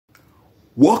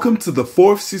Welcome to the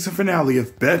 4th season finale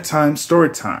of Bedtime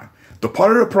Storytime, the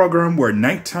part of the program where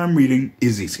nighttime reading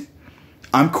is easy.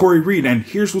 I'm Corey Reed, and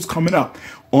here's what's coming up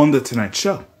on the Tonight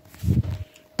Show.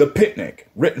 The Picnic,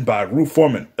 written by Ruth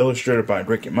Foreman, illustrated by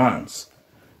YOUMANS.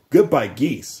 Goodbye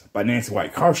Geese, by Nancy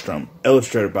White Carstrom,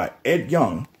 illustrated by Ed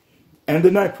Young. And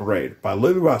The Night Parade, by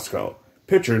Lily Roscoe,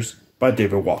 pictures by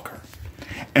David Walker.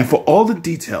 And for all the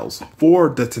details for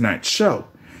the Tonight Show,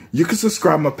 you can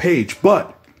subscribe my page,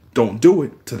 but don't do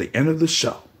it to the end of the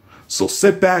show. So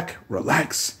sit back,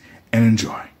 relax, and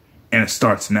enjoy. And it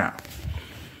starts now.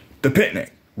 The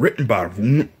Picnic, written by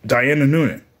Diana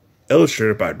Noonan,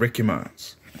 illustrated by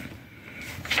YOUMANS.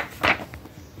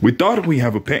 We thought we'd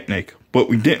have a picnic, but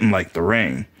we didn't like the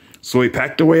rain. So we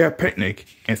packed away our picnic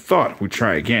and thought we'd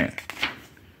try again.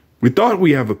 We thought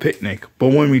we'd have a picnic,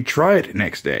 but when we tried it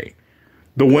next day,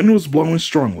 the wind was blowing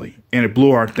strongly and it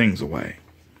blew our things away.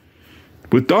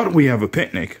 We thought we'd have a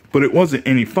picnic, but it wasn't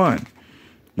any fun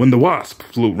when the wasp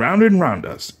flew round and round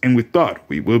us and we thought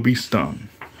we would be stung.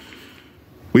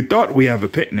 We thought we'd have a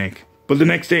picnic, but the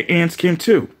next day ants came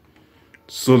too.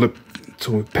 So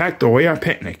we packed away our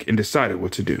picnic and decided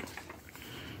what to do.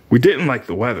 We didn't like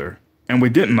the weather and we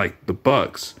didn't like the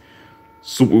bugs.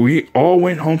 So we all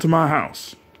went home to my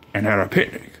house and had our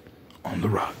picnic on the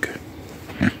rug.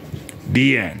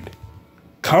 The end.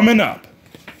 Coming up,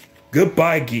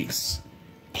 Goodbye Geese,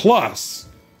 plus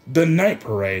The Night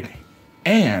Parade,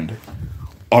 and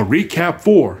a recap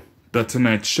for The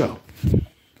Tonight Show,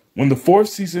 when the 4th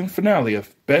season finale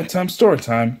of Bedtime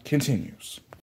Storytime continues.